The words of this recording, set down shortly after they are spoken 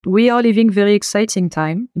we are living very exciting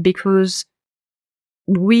time because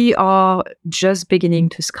we are just beginning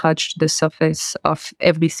to scratch the surface of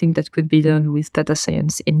everything that could be done with data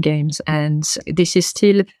science in games. And this is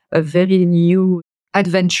still a very new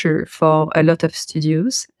adventure for a lot of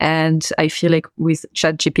studios. And I feel like with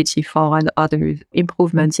ChatGPT 4 and other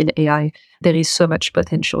improvements in AI, there is so much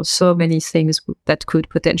potential, so many things that could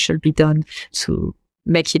potentially be done to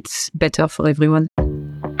make it better for everyone.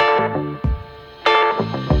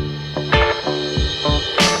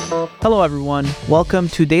 Hello everyone, welcome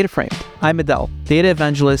to Data Framed. I'm Adele, data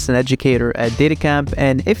evangelist and educator at DataCamp,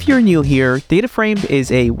 and if you're new here, Data Framed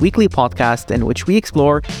is a weekly podcast in which we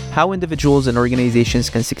explore how individuals and organizations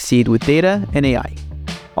can succeed with data and AI.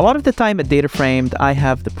 A lot of the time at Data Framed, I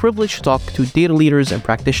have the privilege to talk to data leaders and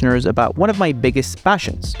practitioners about one of my biggest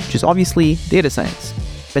passions, which is obviously data science.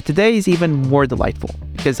 But today is even more delightful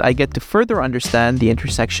because I get to further understand the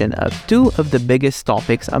intersection of two of the biggest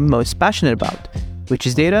topics I'm most passionate about, which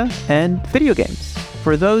is data and video games.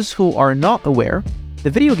 For those who are not aware, the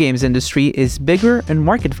video games industry is bigger in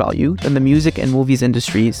market value than the music and movies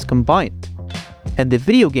industries combined. And the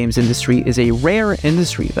video games industry is a rare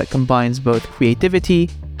industry that combines both creativity,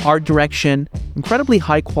 art direction, incredibly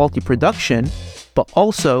high quality production, but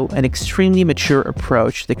also an extremely mature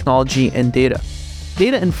approach to technology and data.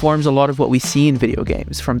 Data informs a lot of what we see in video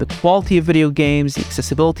games, from the quality of video games, the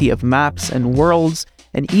accessibility of maps and worlds,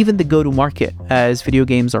 and even the go-to-market as video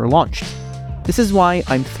games are launched. This is why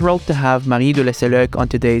I'm thrilled to have Marie de Léséleuc on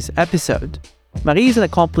today's episode. Marie is an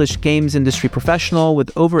accomplished games industry professional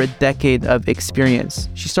with over a decade of experience.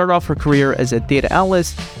 She started off her career as a data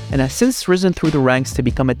analyst and has since risen through the ranks to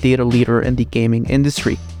become a data leader in the gaming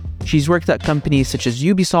industry. She's worked at companies such as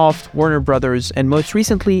Ubisoft, Warner Brothers, and most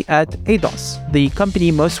recently at Eidos, the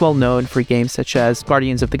company most well known for games such as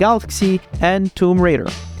Guardians of the Galaxy and Tomb Raider.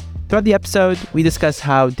 Throughout the episode, we discuss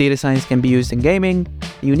how data science can be used in gaming,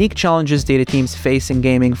 the unique challenges data teams face in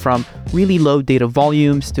gaming, from really low data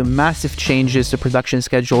volumes to massive changes to production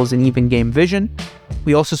schedules and even game vision.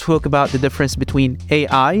 We also spoke about the difference between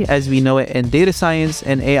AI as we know it in data science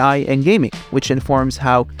and AI in gaming, which informs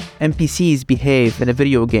how NPCs behave in a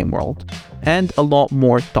video game world, and a lot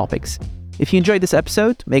more topics. If you enjoyed this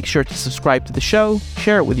episode, make sure to subscribe to the show,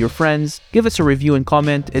 share it with your friends, give us a review and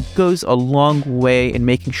comment. It goes a long way in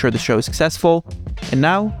making sure the show is successful. And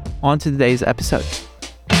now, on to today's episode.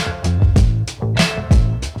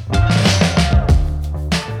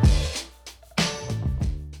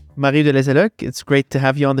 Marie de Léséleuc, it's great to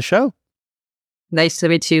have you on the show. Nice to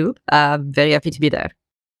meet you. I'm very happy to be there.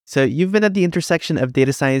 So you've been at the intersection of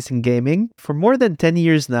data science and gaming for more than 10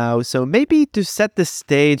 years now. So maybe to set the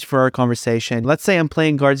stage for our conversation, let's say I'm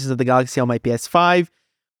playing Guardians of the Galaxy on my PS5.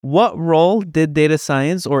 What role did data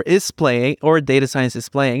science data science is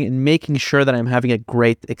playing in making sure that I'm having a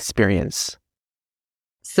great experience?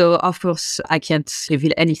 So, of course, I can't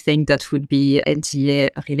reveal anything that would be NDA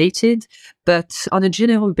related, but on a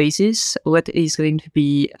general basis, what is going to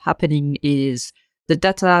be happening is the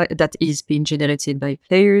data that is being generated by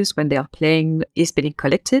players when they are playing is being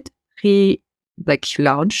collected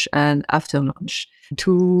pre-launch and after launch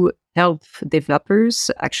to help developers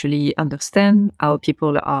actually understand how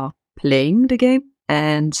people are playing the game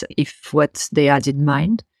and if what they had in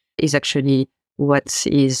mind is actually what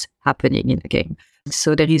is happening in the game.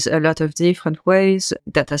 So there is a lot of different ways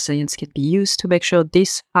data science can be used to make sure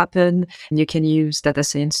this happens. You can use data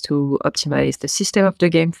science to optimize the system of the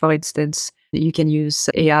game, for instance. You can use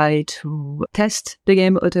AI to test the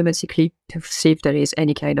game automatically to see if there is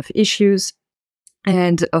any kind of issues.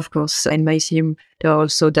 And of course, in my team, there are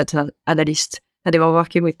also data analysts, and they were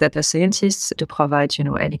working with data scientists to provide,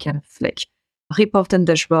 any kind of report and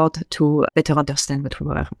dashboard to better understand what we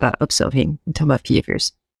were observing in terms of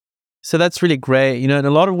behaviors. So that's really great. In a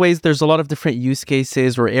lot of ways, there's a lot of different use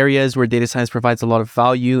cases or areas where data science provides a lot of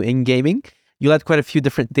value in gaming. You led quite a few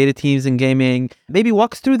different data teams in gaming. Maybe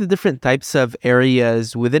walk us through the different types of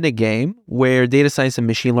areas within a game where data science and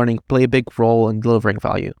machine learning play a big role in delivering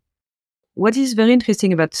value. What is very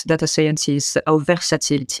interesting about data science is how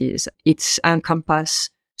versatile it is. It encompasses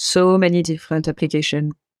so many different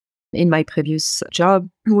applications. In my previous job,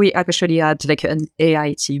 we actually had an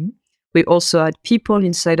AI team. We also had people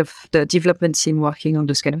inside of the development team working on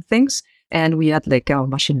those kind of things. And we had our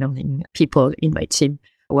machine learning people in my team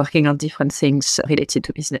working on different things related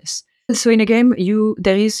to business. So in a game,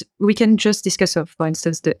 we can just discuss, for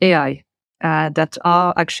instance, the AI that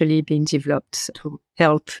are actually being developed to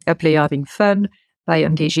help a player having fun by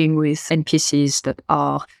engaging with NPCs that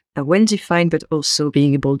are well-defined, but also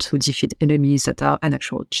being able to defeat enemies that are an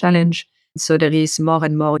actual challenge. So there is more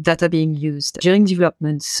and more data being used during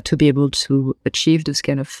development to be able to achieve those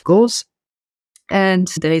kind of goals. And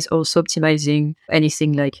there is also optimizing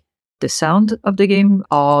anything like the sound of the game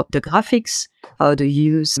or the graphics, how to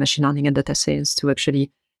use machine learning and data science to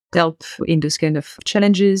actually help in those kind of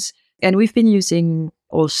challenges. And we've been using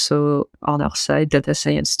also on our side data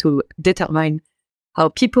science to determine how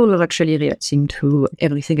people are actually reacting to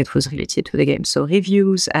everything that was related to the game. So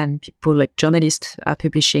reviews and people like journalists are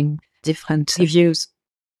publishing different reviews.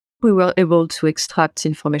 We were able to extract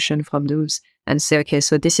information from those and say, okay,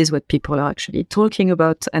 so this is what people are actually talking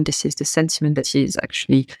about, and this is the sentiment that is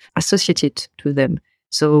actually associated to them.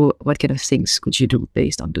 So what kind of things could you do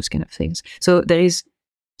based on those kind of things? So there is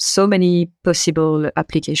so many possible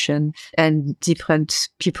applications and different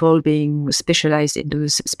people being specialized in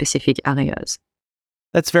those specific areas.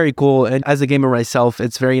 That's very cool. And as a gamer myself,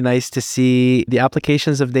 it's very nice to see the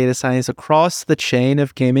applications of data science across the chain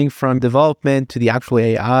of gaming, from development to the actual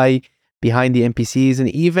AI behind the NPCs, and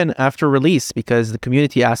even after release, because the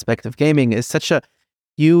community aspect of gaming is such a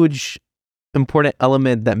huge, important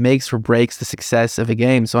element that makes or breaks the success of a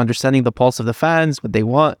game. So understanding the pulse of the fans, what they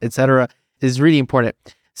want, etc., is really important.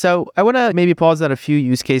 So I want to maybe pause at a few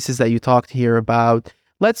use cases that you talked here about.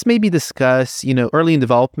 Let's maybe discuss, early in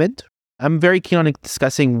development. I'm very keen on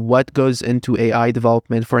discussing what goes into AI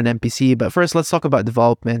development for an NPC, but first let's talk about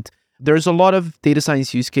development. There's a lot of data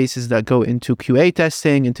science use cases that go into QA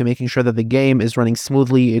testing, into making sure that the game is running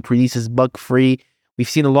smoothly, it releases bug-free. We've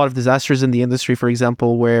seen a lot of disasters in the industry, for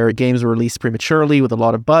example, where games were released prematurely with a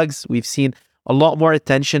lot of bugs. We've seen a lot more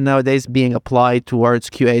attention nowadays being applied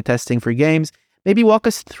towards QA testing for games. Maybe walk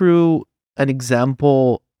us through an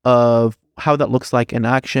example of how that looks like in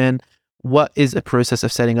action. What is a process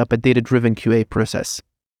of setting up a data-driven QA process?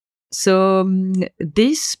 So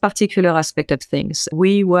this particular aspect of things,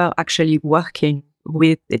 we were actually working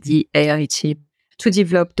with the AI team to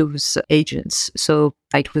develop those agents. So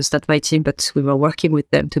it was not my team, but we were working with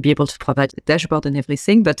them to be able to provide a dashboard and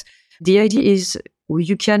everything. But the idea is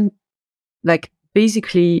you can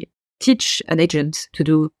basically teach an agent to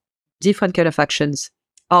do different kind of actions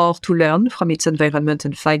or to learn from its environment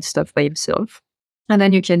and find stuff by himself. And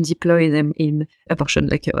then you can deploy them in a portion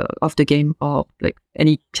of the game or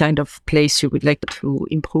any kind of place you would like to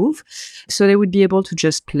improve. So they would be able to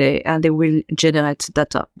just play and they will generate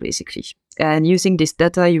data basically. And using this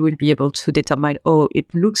data, you will be able to determine,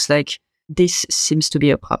 it looks like this seems to be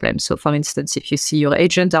a problem. So for instance, if you see your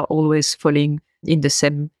agents are always falling in the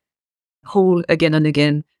same hole again and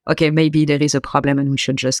again, okay, maybe there is a problem and we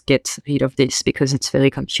should just get rid of this because it's very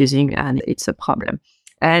confusing and it's a problem.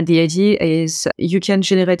 And the idea is you can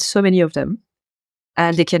generate so many of them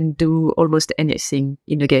and they can do almost anything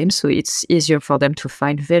in the game. So it's easier for them to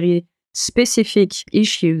find very specific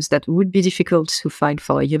issues that would be difficult to find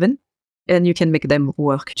for a human. And you can make them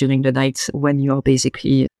work during the night when you're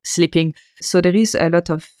basically sleeping. So there is a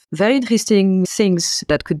lot of very interesting things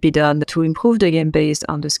that could be done to improve the game based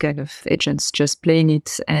on this kind of agents, just playing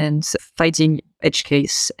it and finding edge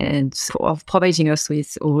case and providing us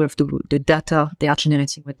with all of the data they are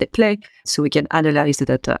generating when they play. So we can analyze the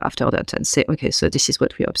data after that and say, okay, so this is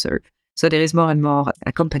what we observe. So there is more and more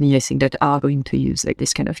a company, I think, that are going to use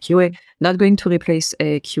this kind of QA, not going to replace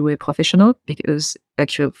a QA professional because a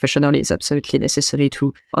QA professional is absolutely necessary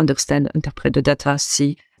to understand, interpret the data,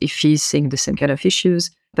 see if he's seeing the same kind of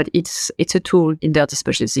issues. But it's a tool in their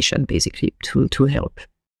disposition, basically, to help.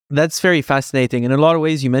 That's very fascinating. In a lot of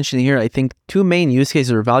ways, you mentioned here, I think two main use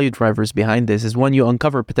cases or value drivers behind this is one, you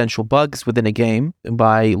uncover potential bugs within a game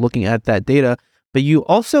by looking at that data, but you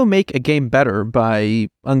also make a game better by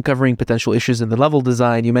uncovering potential issues in the level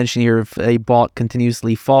design. You mentioned here if a bot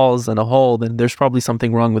continuously falls in a hole, then there's probably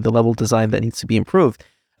something wrong with the level design that needs to be improved.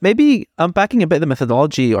 Maybe unpacking a bit the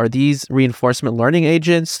methodology, are these reinforcement learning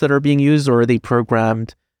agents that are being used or are they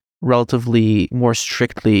programmed relatively more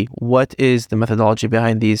strictly? What is the methodology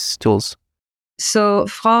behind these tools? So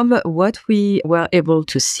from what we were able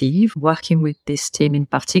to see, working with this team in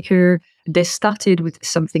particular, they started with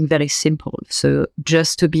something very simple. So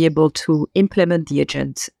just to be able to implement the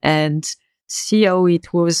agent and see how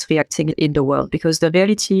it was reacting in the world. Because the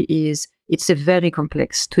reality is it's very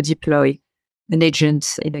complex to deploy an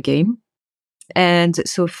agent in a game. And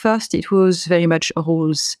so first it was very much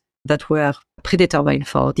rules that were predetermined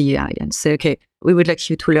for the AI and say, okay, we would like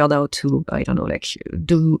you to learn how to,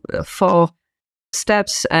 do 4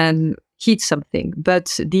 steps and hit something.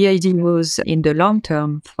 But the idea was in the long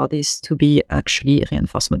term for this to be actually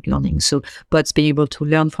reinforcement learning. So bots being able to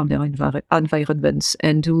learn from their environments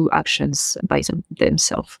and do actions by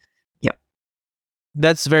themselves. Yeah.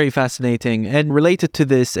 That's very fascinating. And related to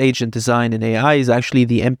this agent design and AI is actually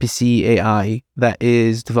the NPC AI that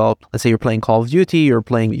is developed. Let's say you're playing Call of Duty, you're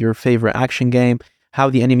playing your favorite action game, how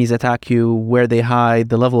the enemies attack you, where they hide,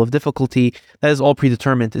 the level of difficulty, that is all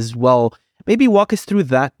predetermined as well. Maybe walk us through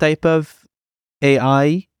that type of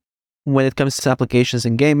AI when it comes to applications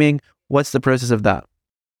in gaming. What's the process of that?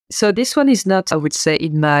 So this one is not, I would say,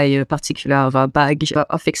 in my particular bag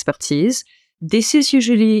of expertise. This is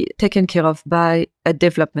usually taken care of by a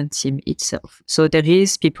development team itself. So there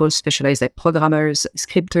is people specialized like programmers,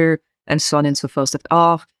 scripters, and so on and so forth that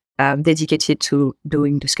are dedicated to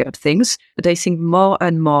doing this kind of things. But I think more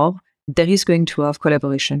and more, there is going to have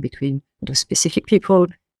collaboration between those specific people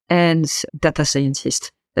and data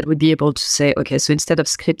scientists that would be able to say, okay, so instead of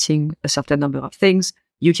scripting a certain number of things,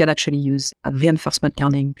 you can actually use a reinforcement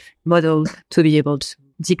learning model to be able to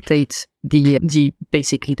dictate the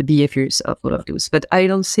basically the behaviors of all of those. But I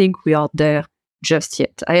don't think we are there just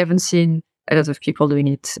yet. I haven't seen a lot of people doing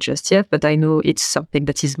it just yet, but I know it's something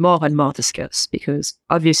that is more and more discussed because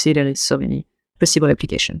obviously there is so many possible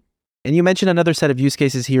applications. And you mentioned another set of use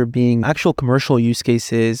cases here being actual commercial use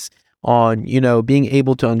cases on, being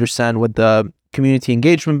able to understand what the community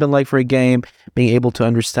engagement been like for a game, being able to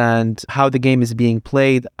understand how the game is being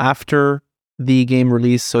played after the game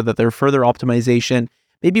release so that there are further optimization.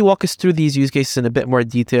 Maybe walk us through these use cases in a bit more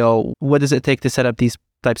detail. What does it take to set up these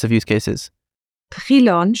types of use cases?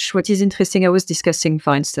 Pre-launch, what is interesting, I was discussing,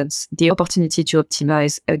 for instance, the opportunity to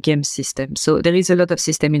optimize a game system. So there is a lot of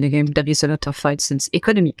system in the game. There is a lot of, for instance,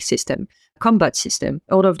 economic system, combat system,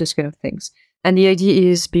 all of those kind of things. And the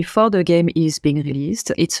idea is before the game is being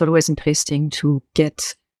released, it's always interesting to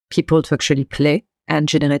get people to actually play and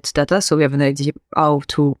generate data. So we have an idea how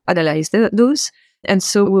to analyze those. And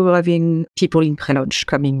so we were having people in pre-launch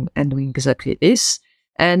coming and doing exactly this.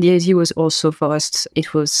 And the idea was also for us,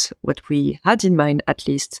 it was what we had in mind, at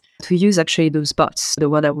least, to use actually those bots, the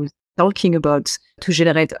one I was talking about, to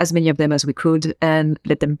generate as many of them as we could and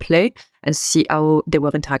let them play and see how they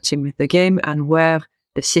were interacting with the game and where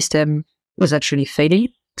the system was actually failing.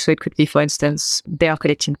 So it could be, for instance, they are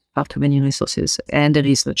collecting far too many resources and there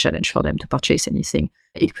is no challenge for them to purchase anything.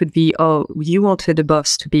 It could be, oh, you wanted the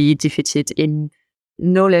boss to be defeated in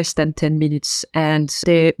no less than 10 minutes. And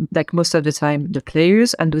they, like most of the time, the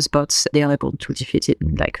players and those bots, they are able to defeat it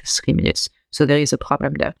in like 3 minutes. So there is a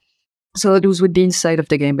problem there. So those would be inside of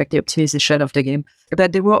the game, like the optimization of the game.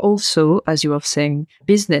 But there were also, as you were saying,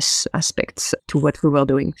 business aspects to what we were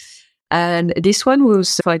doing. And this one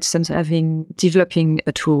was, for instance, developing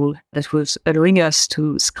a tool that was allowing us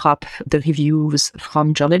to scrap the reviews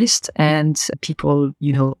from journalists and people,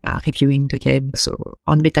 reviewing the game. So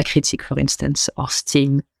on Metacritic, for instance, or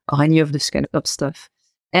Steam, or any of this kind of stuff.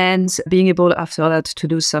 And being able after that to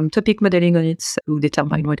do some topic modeling on it to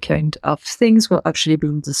determine what kind of things were actually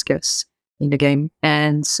being discussed in the game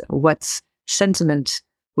and what sentiment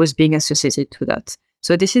was being associated to that.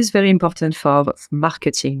 So this is very important for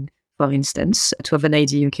marketing, for instance, to have an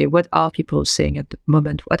idea, okay, what are people saying at the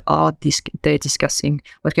moment? What are they discussing?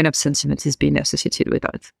 What kind of sentiment is being associated with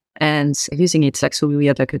that? And using it, like, so we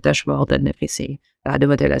had like a dashboard and everything. The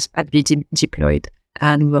model has been deployed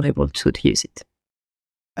and we were able to use it.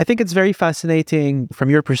 I think it's very fascinating from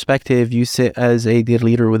your perspective. You sit as a data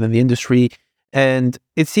leader within the industry, and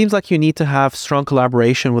it seems like you need to have strong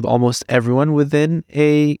collaboration with almost everyone within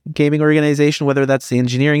a gaming organization, whether that's the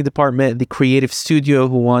engineering department, the creative studio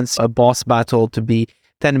who wants a boss battle to be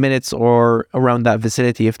 10 minutes or around that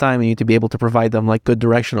vicinity of time. You need to be able to provide them like good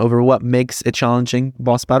direction over what makes a challenging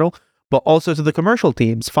boss battle, but also to the commercial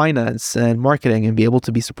teams, finance and marketing, and be able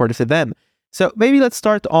to be supportive to them. So maybe let's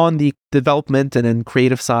start on the development and then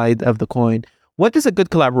creative side of the coin. What does a good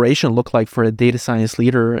collaboration look like for a data science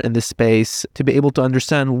leader in this space to be able to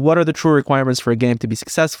understand what are the true requirements for a game to be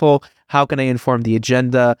successful? How can I inform the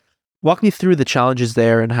agenda? Walk me through the challenges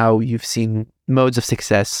there and how you've seen modes of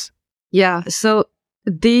success. Yeah, so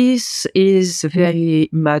this is very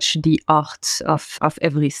much the art of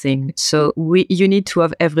everything. So you need to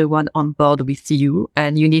have everyone on board with you,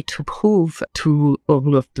 and you need to prove to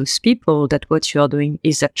all of those people that what you are doing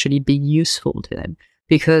is actually being useful to them.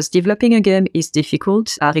 Because developing a game is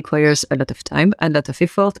difficult, requires a lot of time, a lot of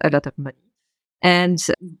effort, a lot of money. And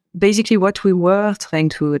basically what we were trying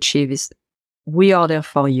to achieve is we are there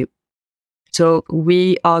for you. So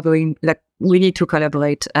we need to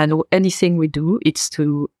collaborate, and anything we do, it's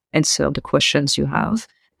to answer the questions you have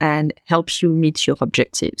and help you meet your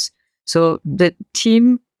objectives. So the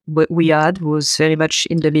team we had was very much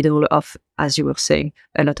in the middle of, as you were saying,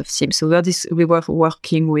 a lot of teams. So we were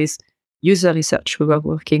working with user research, we were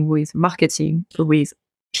working with marketing, with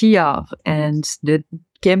PR and the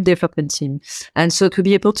game development team. And so to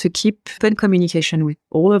be able to keep open communication with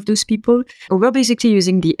all of those people, we're basically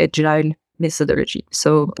using the agile methodology.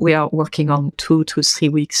 So we are working on 2 to 3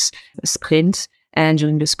 weeks sprint. And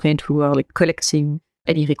during the sprint, we were collecting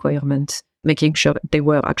any requirements, making sure they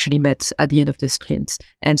were actually met at the end of the sprint,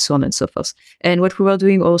 and so on and so forth. And what we were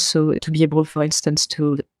doing also to be able, for instance,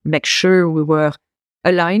 to make sure we were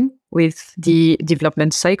aligned with the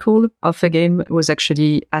development cycle of a game was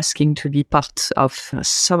actually asking to be part of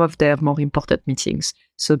some of their more important meetings.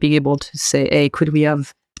 So being able to say, hey, could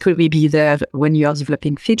we be there when you are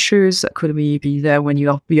developing features? Could we be there when you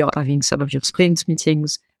are having some of your sprint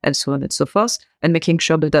meetings, and so on and so forth, and making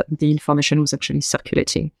sure that the information was actually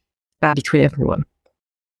circulating between everyone.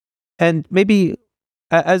 And maybe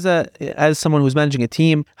as someone who's managing a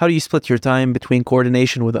team, how do you split your time between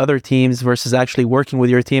coordination with other teams versus actually working with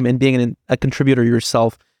your team and being a contributor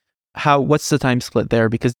yourself? What's the time split there?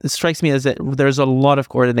 Because it strikes me as that there's a lot of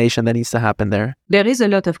coordination that needs to happen there. There is a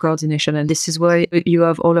lot of coordination, and this is why you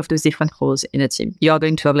have all of those different roles in a team. You are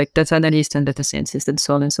going to have data analyst and data scientist and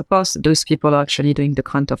so on and so forth. Those people are actually doing the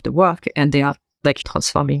grunt of the work, and they are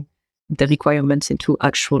transforming the requirements into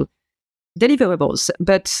actual deliverables.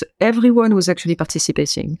 But everyone was actually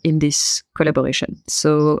participating in this collaboration.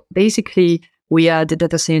 So basically, we had the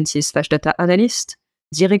data scientist / data analyst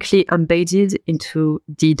directly embedded into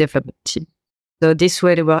the development team. So this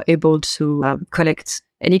way they were able to collect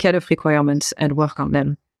any kind of requirements and work on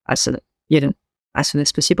them as soon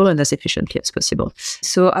as possible and as efficiently as possible.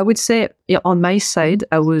 So I would say on my side,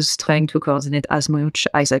 I was trying to coordinate as much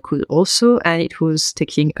as I could also, and it was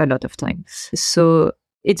taking a lot of time. So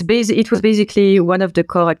it was basically one of the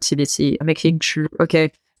core activity, making sure,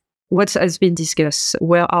 okay, what has been discussed?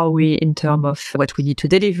 Where are we in terms of what we need to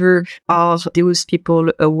deliver? Are those people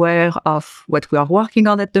aware of what we are working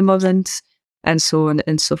on at the moment? And so on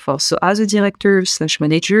and so forth. So as a director /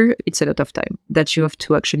 manager, it's a lot of time that you have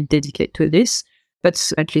to actually dedicate to this.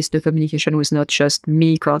 But at least the communication was not just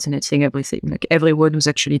me coordinating everything. Everyone was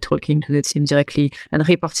actually talking to the team directly and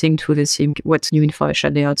reporting to the team what new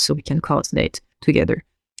information they had so we can coordinate together.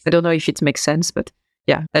 I don't know if it makes sense, but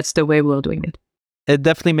yeah, that's the way we're doing it. It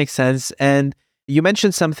definitely makes sense. And you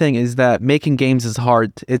mentioned something is that making games is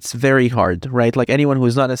hard. It's very hard, right? Anyone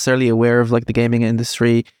who's not necessarily aware of the gaming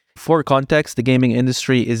industry, for context, the gaming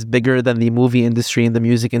industry is bigger than the movie industry and the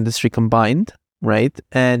music industry combined, right?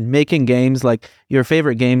 And making games your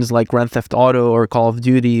favorite games like Grand Theft Auto or Call of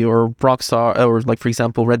Duty or Rockstar or for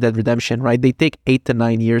example, Red Dead Redemption, right? They take 8 to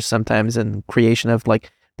 9 years sometimes in creation of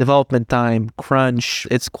development time, crunch.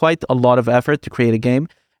 It's quite a lot of effort to create a game.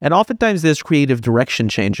 And oftentimes there's creative direction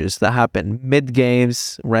changes that happen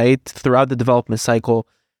mid-games, right? Throughout the development cycle.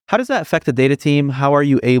 How does that affect the data team? How are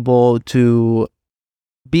you able to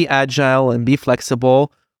be agile and be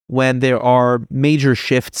flexible when there are major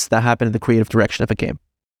shifts that happen in the creative direction of a game?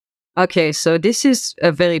 Okay, so this is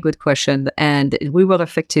a very good question. And we were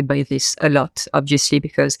affected by this a lot, obviously,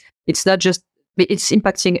 because it's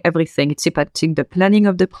impacting everything. It's impacting the planning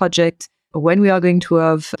of the project, when we are going to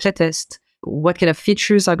have playtest, what kind of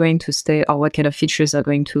features are going to stay or what kind of features are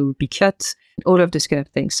going to be cut, all of those kind of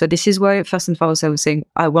things. So this is why, first and foremost, I was saying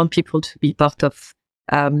I want people to be part of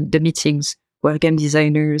the meetings where game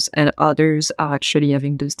designers and others are actually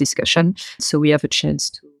having those discussions. So we have a chance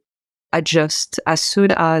to adjust as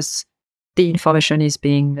soon as the information is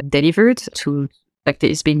being delivered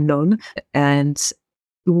is being known. And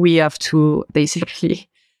we have to basically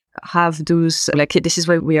have those, this is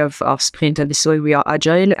why we have our sprint and this is why we are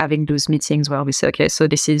agile, having those meetings where we say, okay, so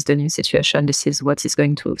this is the new situation, this is what is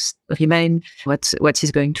going to remain, what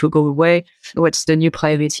is going to go away, what's the new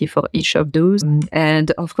priority for each of those.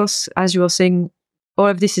 And of course, as you were saying, all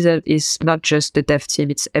of this is not just the dev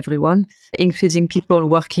team, it's everyone, including people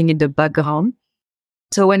working in the background.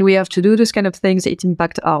 So when we have to do those kind of things, it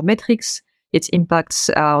impacts our metrics, it impacts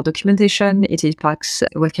our documentation, it impacts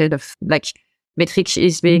what kind of metric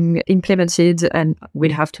is being implemented and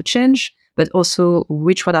will have to change, but also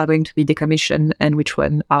which one are going to be decommissioned and which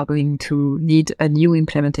one are going to need a new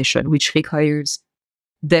implementation, which requires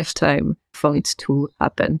dev time for it to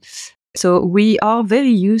happen. So we are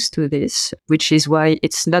very used to this, which is why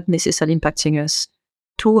it's not necessarily impacting us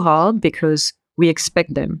too hard because we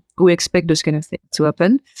expect them. We expect those kind of things to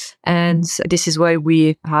happen. And this is why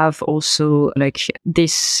we have also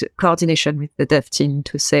this coordination with the dev team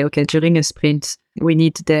to say, okay, during a sprint, we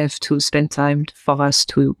need dev to spend time for us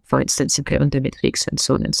to, for instance, implement the metrics and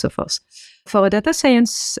so on and so forth. For the data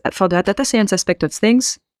science aspect of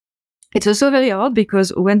things, it's also very hard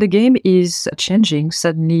because when the game is changing,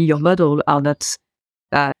 suddenly your model are not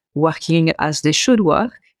working as they should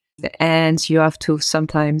work. and you have to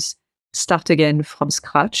sometimes start again from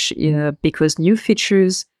scratch because new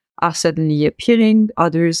features are suddenly appearing.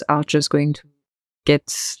 Others are just going to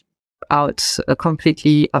get out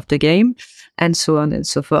completely of the game, and so on and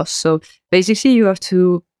so forth. So basically, you have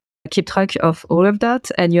to keep track of all of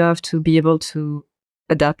that, and you have to be able to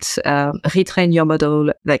adapt, retrain your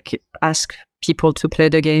model, like ask people to play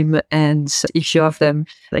the game, and if you have them,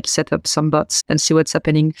 like set up some bots and see what's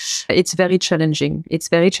happening. It's very challenging. It's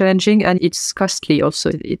very challenging, and it's costly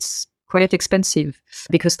also. It's quite expensive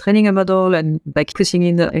because training a model and like putting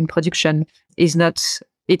in production is not.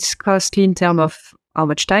 It's costly in terms of how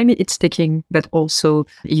much time it's taking, but also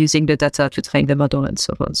using the data to train the model and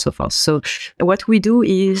so on and so forth. So what we do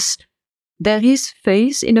is there is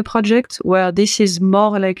phase in a project where this is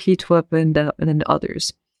more likely to happen than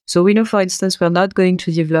others. So we know, for instance, we're not going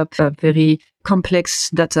to develop a very complex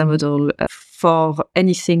data model for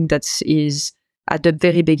anything that is at the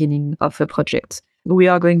very beginning of a project. We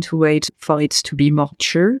are going to wait for it to be more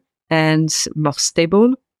mature and more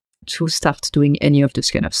stable to start doing any of this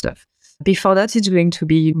kind of stuff. Before that, it's going to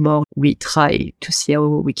be more, we try to see how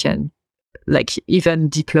we can like even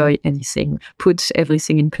deploy anything, put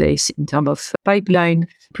everything in place in terms of pipeline,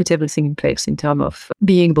 put everything in place in terms of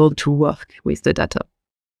being able to work with the data.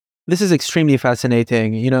 This is extremely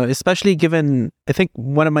fascinating, especially given, I think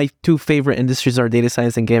one of my two favorite industries are data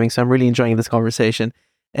science and gaming. So I'm really enjoying this conversation.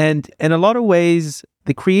 And in a lot of ways,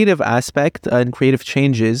 the creative aspect and creative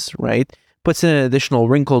changes, right, puts in an additional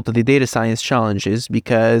wrinkle to the data science challenges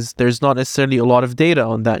because there's not necessarily a lot of data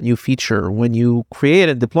on that new feature. When you create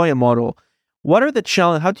and deploy a model, what are the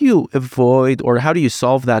challenge? How do you avoid or how do you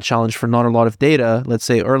solve that challenge for not a lot of data? Let's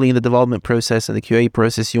say early in the development process and the QA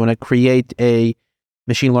process, you want to create a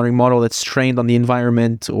machine learning model that's trained on the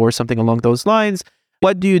environment or something along those lines.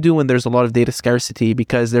 What do you do when there's a lot of data scarcity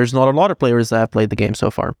because there's not a lot of players that have played the game so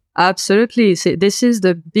far? Absolutely. So this is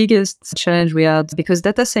the biggest challenge we had because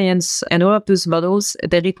data science and all of those models,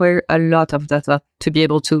 they require a lot of data to be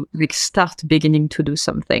able to start beginning to do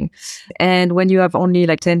something. And when you have only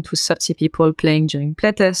like 10 to 30 people playing during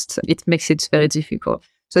playtests, it makes it very difficult.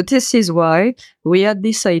 So this is why we had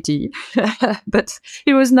this idea, but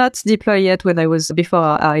it was not deployed yet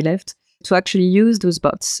before I left, to actually use those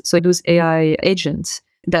bots. So those AI agents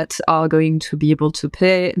that are going to be able to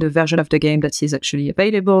play the version of the game that is actually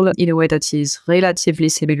available in a way that is relatively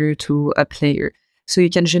similar to a player. So you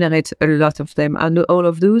can generate a lot of them. And all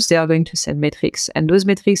of those, they are going to send metrics. And those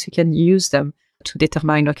metrics, you can use them to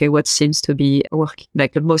determine, okay, what seems to be working,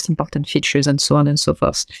 like the most important features and so on and so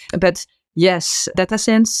forth. But yes, data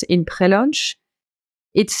science in pre-launch,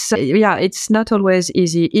 it's not always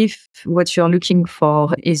easy if what you're looking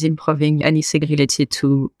for is improving anything related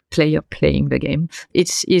to player playing the game.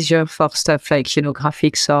 It's easier for stuff like,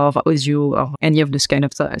 graphics or audio or any of those kind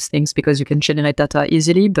of things because you can generate data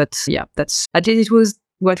easily. But yeah, at least it was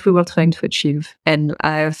what we were trying to achieve. And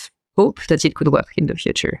I have hope that it could work in the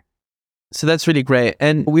future. So that's really great.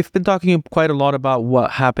 And we've been talking quite a lot about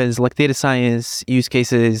what happens, like data science use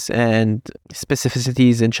cases and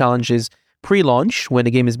specificities and challenges pre-launch when the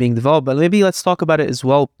game is being developed, but maybe let's talk about it as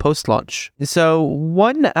well post-launch. So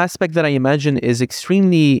one aspect that I imagine is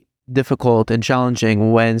extremely difficult and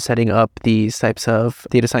challenging when setting up these types of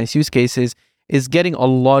data science use cases is getting a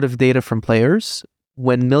lot of data from players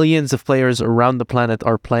when millions of players around the planet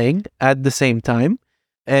are playing at the same time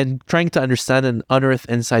and trying to understand and unearth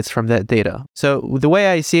insights from that data. So the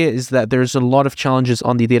way I see it is that there's a lot of challenges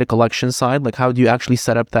on the data collection side, like how do you actually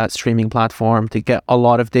set up that streaming platform to get a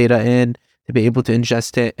lot of data in, to be able to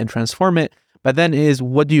ingest it and transform it. But then is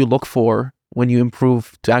what do you look for when you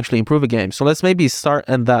actually improve a game? So let's maybe start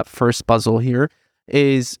on that first puzzle here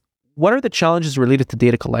is what are the challenges related to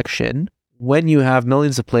data collection when you have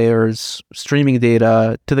millions of players streaming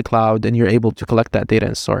data to the cloud and you're able to collect that data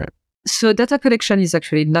and store it? So data collection is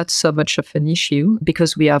actually not so much of an issue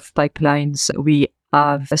because we have pipelines. We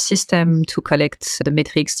have a system to collect the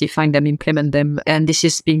metrics, define them, implement them, and this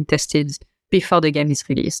is being tested before the game is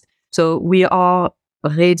released. So we are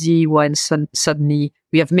ready when suddenly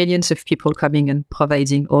we have millions of people coming and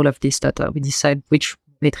providing all of this data. We decide which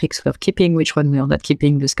metrics we're keeping, which one we are not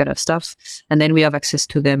keeping, this kind of stuff. And then we have access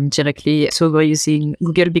to them directly. So we're using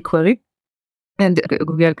Google BigQuery and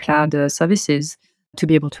Google Cloud services to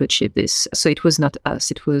be able to achieve this. So it was not us,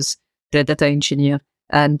 it was the data engineer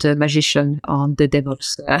and the magician on the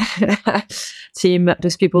DevOps team.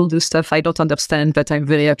 Those people do stuff I don't understand, but I'm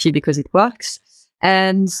very happy because it works.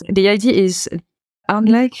 And the idea is,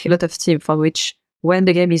 unlike a lot of teams for which when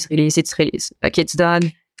the game is released, it's released. Like it's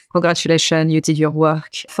done, congratulations, you did your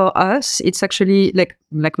work. For us, it's actually like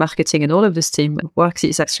marketing and all of this team work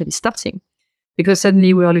is actually starting. because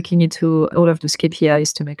suddenly we are looking into all of those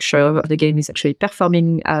KPIs to make sure the game is actually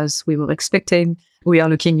performing as we were expecting. We are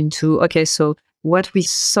looking into, okay, so what we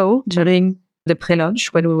saw during the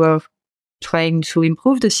pre-launch when we were trying to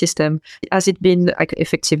improve the system, has it been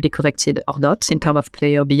effectively corrected or not in terms of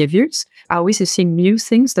player behaviors? Are we seeing new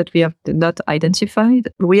things that we have not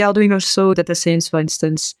identified? We are doing also data science, for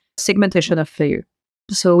instance, segmentation of player.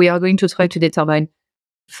 So we are going to try to determine,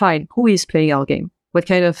 fine, who is playing our game? What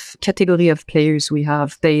kind of category of players we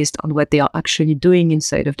have based on what they are actually doing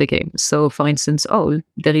inside of the game. So for instance,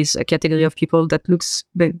 there is a category of people that looks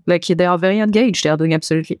like they are very engaged. They are doing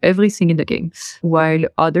absolutely everything in the game, while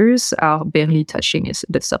others are barely touching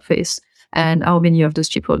the surface. And how many of those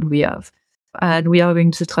people do we have? And we are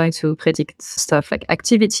going to try to predict stuff like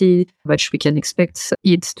activity, which we can expect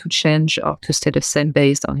it to change or to stay the same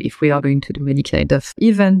based on if we are going to do any kind of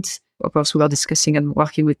event. Of course, we are discussing and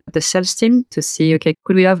working with the sales team to see, okay,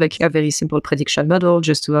 could we have like a very simple prediction model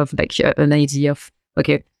just to have like an idea of,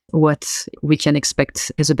 okay, what we can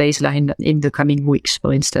expect as a baseline in the coming weeks,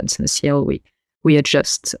 for instance, and see how we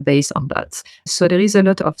adjust based on that. So there is a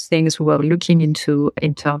lot of things we are looking into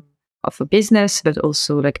in terms of a business, but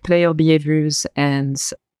also like player behaviors and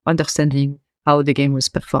understanding how the game was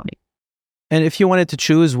performing. And if you wanted to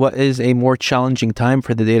choose what is a more challenging time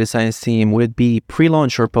for the data science team, would it be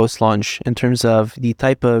pre-launch or post-launch in terms of the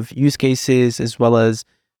type of use cases as well as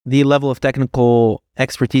the level of technical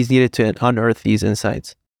expertise needed to unearth these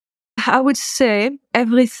insights? I would say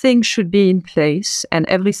everything should be in place and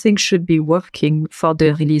everything should be working for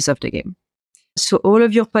the release of the game. So all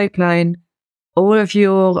of your pipeline, all of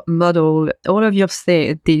your model, all of your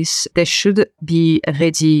things, they should be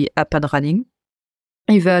ready, up and running.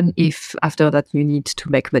 Even if after that you need to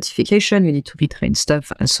make modification, you need to retrain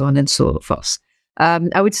stuff and so on and so forth.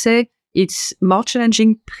 I would say it's more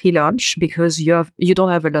challenging pre-launch because you don't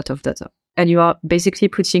have a lot of data and you are basically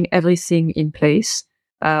putting everything in place,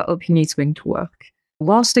 hoping it's going to work.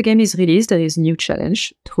 Once the game is released, there is a new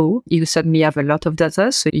challenge. True, you suddenly have a lot of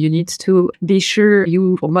data, so you need to be sure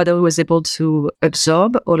your model was able to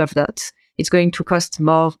absorb all of that. It's going to cost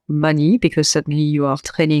more money because suddenly you are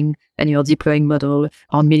training and you're deploying model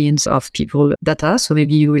on millions of people data. So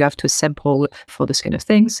maybe you will have to sample for those kind of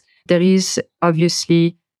things. There is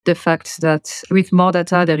obviously the fact that with more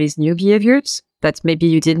data, there is new behaviors that maybe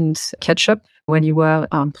you didn't catch up when you were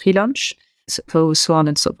on pre-launch, so on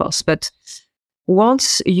and so forth. But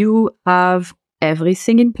once you have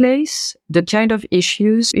everything in place, the kind of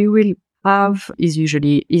issues you will have is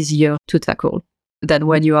usually easier to tackle than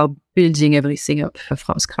when you are building everything up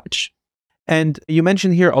from scratch. And you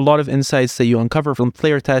mentioned here a lot of insights that you uncover from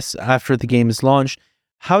player tests after the game is launched.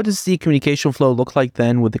 How does the communication flow look like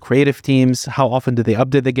then with the creative teams? How often do they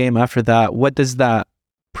update the game after that? What does that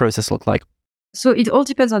process look like? So it all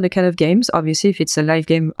depends on the kind of games. Obviously, if it's a live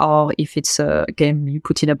game or if it's a game you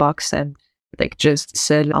put in a box and like just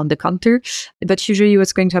sell on the counter. But usually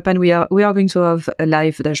what's going to happen, we are going to have a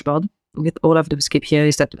live dashboard with all of those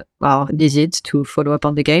KPIs that are needed to follow up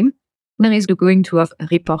on the game. There is going to have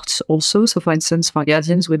reports also. So for instance, for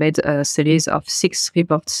Guardians, we made a series of 6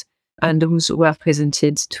 reports and those were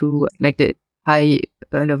presented to like the high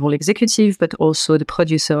level executive, but also the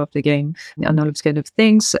producer of the game and all those kind of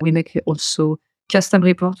things. We make also custom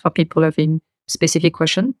report for people having specific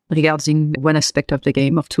question regarding one aspect of the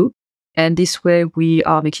game or two. And this way we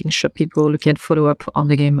are making sure people can follow up on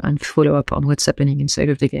the game and follow up on what's happening inside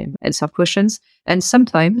of the game, answer questions. And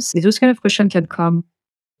sometimes those kind of questions can come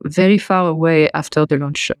very far away after the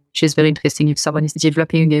launch, which is very interesting. If someone is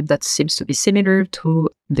developing a game that seems to be similar to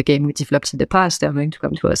the game we developed in the past, they're going to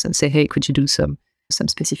come to us and say, hey, could you do some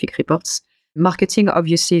specific reports? Marketing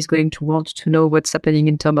obviously is going to want to know what's happening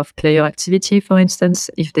in terms of player activity, for instance,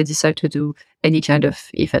 if they decide to do any kind of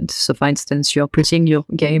event. So for instance, you're putting your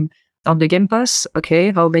game on the Game Pass,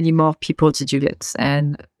 okay, how many more people did you get?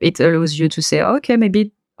 And it allows you to say, okay,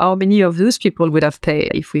 maybe how many of those people would have paid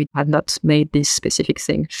if we had not made this specific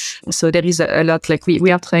thing. So there is a lot, like we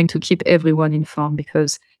are trying to keep everyone informed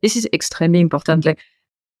because this is extremely important. Like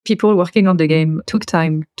people working on the game took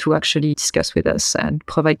time to actually discuss with us and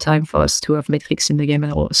provide time for us to have metrics in the game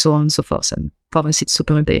and so on and so forth. And for us, it's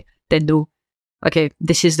super important. They know, okay,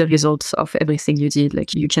 this is the result of everything you did.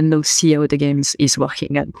 Like you can now see how the game is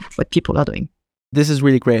working and what people are doing. This is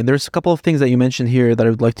really great. And there's a couple of things that you mentioned here that I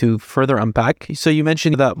would like to further unpack. So you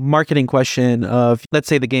mentioned that marketing question of, let's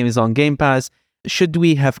say the game is on Game Pass. Should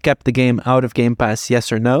we have kept the game out of Game Pass,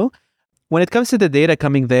 yes or no? When it comes to the data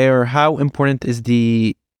coming there, how important is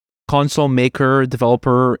the console maker,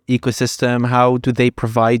 developer ecosystem? How do they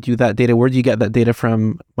provide you that data? Where do you get that data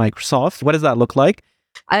from Microsoft? What does that look like?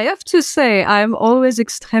 I have to say, I'm always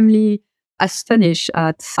extremely astonished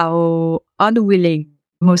at how unwilling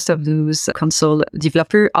most of those console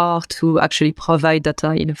developers are to actually provide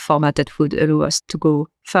data in a format that would allow us to go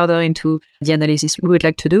further into the analysis we would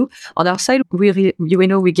like to do. On our side, we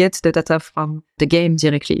get the data from the game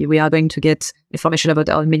directly. We are going to get information about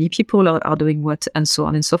how many people are doing what and so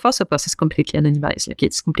on and so forth. So, of course, it's completely anonymized. Like,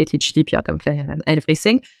 it's completely GDPR compliant and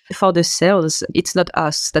everything. For the sales, it's not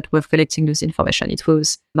us that were collecting this information. It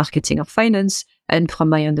was marketing or finance. And from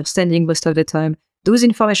my understanding, most of the time, those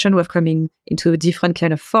information were coming into a different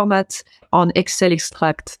kind of format on Excel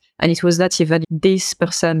extract. And it was not even this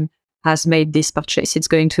person has made this purchase. It's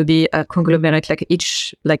going to be a conglomerate, like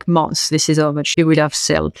each month, this is how much you will have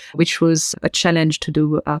sold, which was a challenge to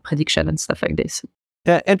do a prediction and stuff like this.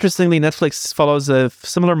 Yeah, interestingly, Netflix follows a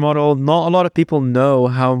similar model. Not a lot of people know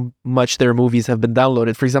how much their movies have been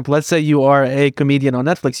downloaded. For example, let's say you are a comedian on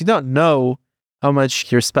Netflix. You don't know how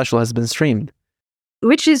much your special has been streamed.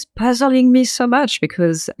 Which is puzzling me so much,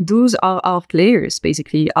 because those are our players,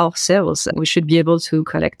 basically ourselves. We should be able to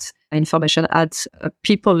collect information at a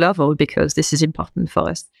people level because this is important for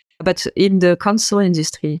us. But in the console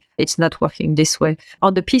industry, it's not working this way.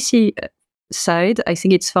 On the PC side, I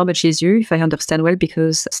think it's far much easier, if I understand well,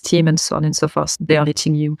 because Steam and so on and so forth, they are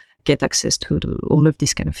letting you get access to all of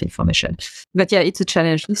this kind of information. But yeah, it's a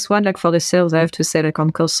challenge. This one, for the sales, I have to say,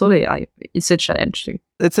 on console, it's a challenge too.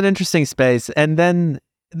 It's an interesting space. And then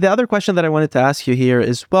the other question that I wanted to ask you here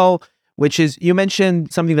is, which is, you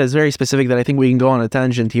mentioned something that's very specific that I think we can go on a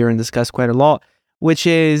tangent here and discuss quite a lot, which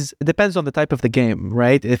is, it depends on the type of the game,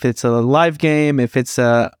 right? If it's a live game, if it's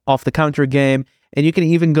a off-the-counter game, and you can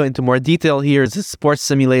even go into more detail here. Is it a sports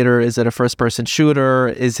simulator? Is it a first-person shooter?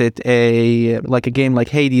 Is it a game like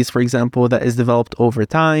Hades, for example, that is developed over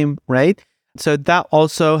time, right? So that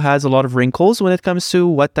also has a lot of wrinkles when it comes to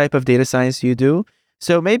what type of data science you do.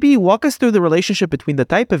 So maybe walk us through the relationship between the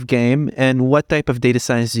type of game and what type of data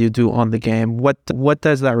science you do on the game. What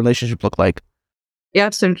does that relationship look like? Yeah,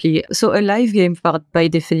 absolutely. So a live game, by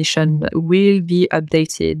definition, will be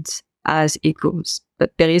updated as it goes.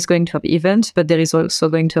 But there is going to have events, but there is also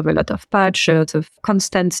going to have a lot of patch, a lot of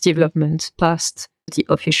constant development past the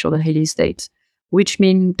official release date, which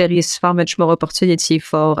means there is far much more opportunity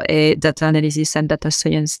for a data analysis and data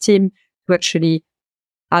science team to actually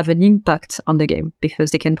have an impact on the game, because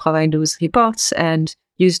they can provide those reports and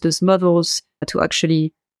use those models to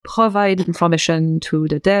actually provide information to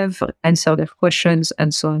the dev, answer their questions,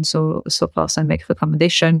 and so on, so forth, and make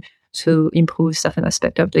recommendation to improve certain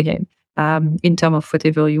aspect of the game. In terms of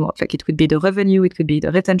whatever you want, it could be the revenue, it could be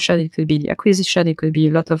the retention, it could be the acquisition, it could be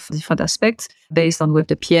a lot of different aspects based on what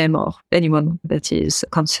the PM or anyone that is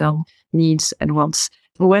concerned needs and wants.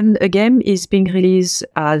 When a game is being released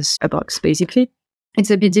as a box, basically,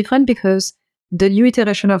 it's a bit different because the new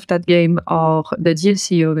iteration of that game or the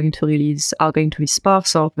DLC you're going to release are going to be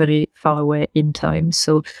sparse or very far away in time.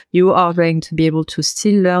 So you are going to be able to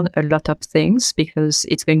still learn a lot of things because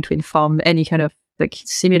it's going to inform any kind of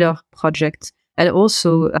similar project, and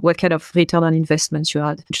also what kind of return on investments you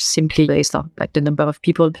had, just simply based on the number of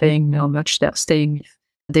people playing, how much they're staying, if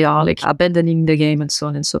they are abandoning the game, and so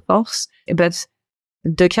on and so forth. But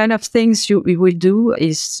the kind of things we will do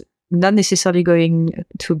is not necessarily going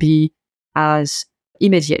to be as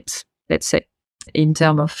immediate, let's say, in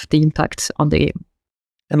terms of the impact on the game.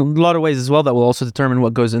 And a lot of ways as well that will also determine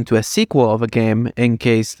what goes into a sequel of a game in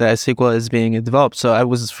case that sequel is being developed. So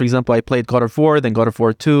for example, I played God of War, then God of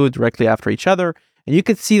War 2 directly after each other. And you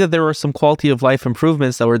could see that there were some quality of life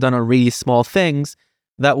improvements that were done on really small things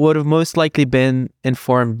that would have most likely been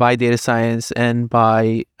informed by data science and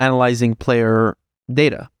by analyzing player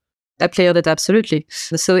data. Player data, absolutely.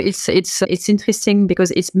 So it's interesting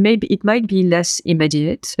because it might be less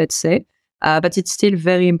immediate, let's say, but it's still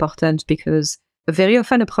very important because very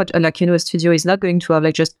often a project, a studio is not going to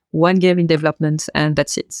have just one game in development and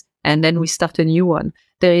that's it. And then we start a new one.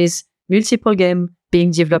 There is multiple games being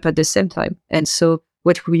developed at the same time. And so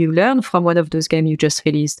what you learn from one of those games you just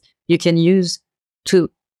released, you can use to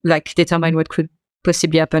determine what could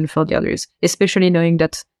possibly happen for the others, especially knowing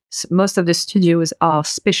that most of the studios are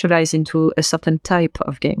specialized into a certain type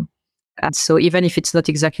of game. And so even if it's not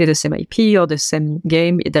exactly the same IP or the same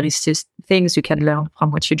game, there is still things you can learn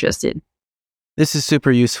from what you just did. This is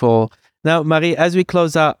super useful. Now, Marie, as we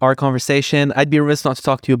close out our conversation, I'd be remiss not to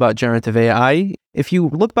talk to you about generative AI. If you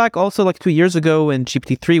look back also 2 years ago when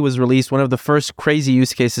GPT-3 was released, one of the first crazy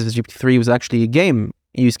use cases of GPT-3 was actually a game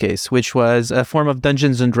use case, which was a form of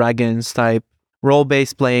Dungeons and Dragons type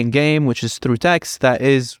role-based playing game, which is through text that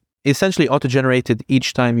is essentially auto-generated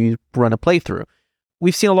each time you run a playthrough.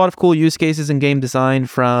 We've seen a lot of cool use cases in game design,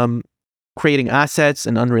 from creating assets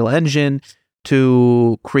in Unreal Engine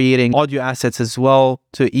to creating audio assets as well,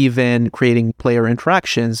 to even creating player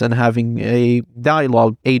interactions and having a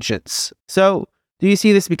dialogue agents. So do you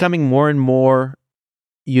see this becoming more and more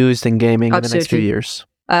used in gaming in the next few years?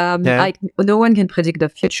 No one can predict the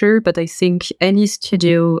future, but I think any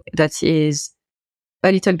studio that is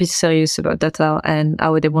a little bit serious about data and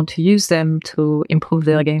how they want to use them to improve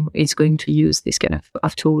their game is going to use this kind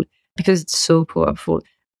of tool because it's so powerful.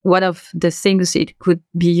 One of the things it could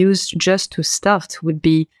be used just to start would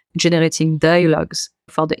be generating dialogues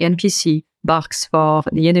for the NPC, barks for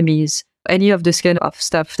the enemies, any of this kind of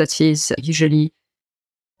stuff that is usually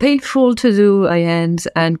painful to do by hand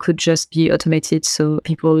and could just be automated so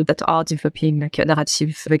people that are developing like a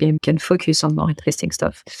narrative of a game can focus on more interesting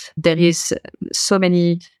stuff. There is so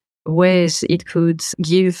many ways it could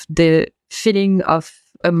give the feeling of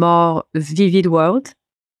a more vivid world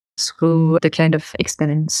through the kind of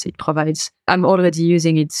experience it provides. I'm already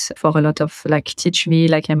using it for a lot of like teach me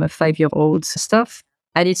like I'm a 5-year-old stuff.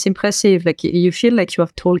 And it's impressive. Like you feel like you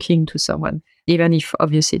are talking to someone, even if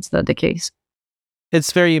obviously it's not the case.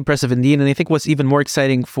 It's very impressive indeed. And I think what's even more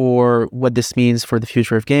exciting for what this means for the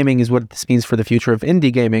future of gaming is what this means for the future of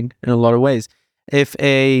indie gaming in a lot of ways. If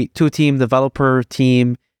a 2-team developer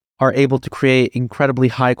team are able to create incredibly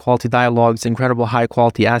high quality dialogues, incredible high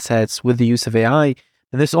quality assets with the use of AI,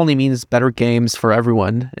 and this only means better games for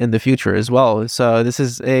everyone in the future as well. So this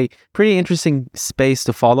is a pretty interesting space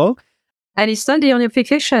to follow. And it's not the only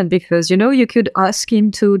application because, you could ask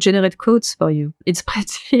him to generate codes for you. It's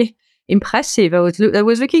pretty impressive. I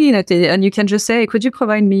was looking at it and you can just say, could you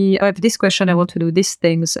provide me, I have this question, I want to do these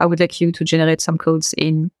things. I would like you to generate some codes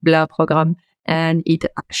in blah program. And it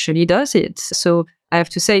actually does it. So I have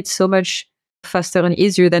to say it's so much faster and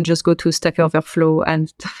easier than just go to Stack Overflow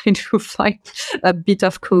and try to find a bit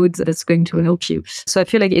of code that's going to help you. So I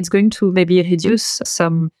feel like it's going to maybe reduce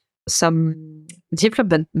some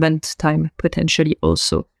development time potentially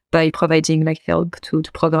also by providing like help to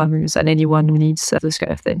programmers and anyone who needs those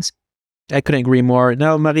kind of things. I couldn't agree more.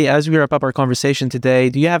 Now, Marie, as we wrap up our conversation today,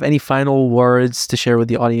 do you have any final words to share with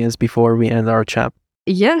the audience before we end our chat?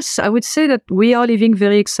 Yes, I would say that we are living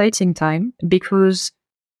very exciting time because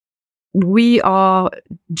we are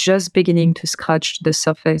just beginning to scratch the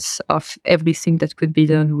surface of everything that could be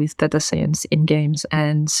done with data science in games.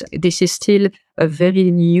 And this is still a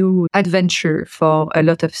very new adventure for a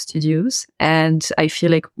lot of studios. And I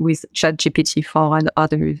feel like with ChatGPT-4 and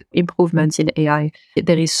other improvements in AI,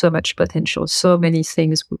 there is so much potential, so many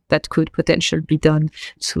things that could potentially be done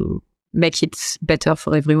to make it better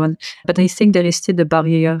for everyone. But I think there is still the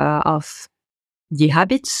barrier of the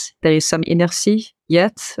habits. There is some inertia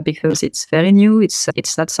yet because it's very new.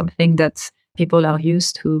 It's not something that people are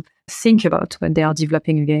used to think about when they are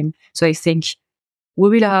developing a game. So I think we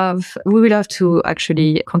will have to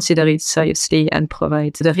actually consider it seriously and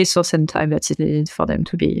provide the resource and time that is needed for them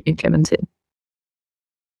to be implemented.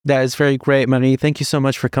 That is very great, Marie. Thank you so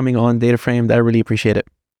much for coming on Data Framed. I really appreciate it.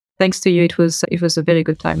 Thanks to you. It was a very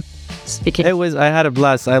good time speaking. I had a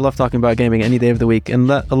blast. I love talking about gaming any day of the week, and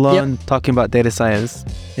let alone talking about data science.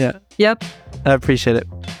 Yeah. Yep. I appreciate it.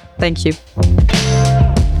 Thank you.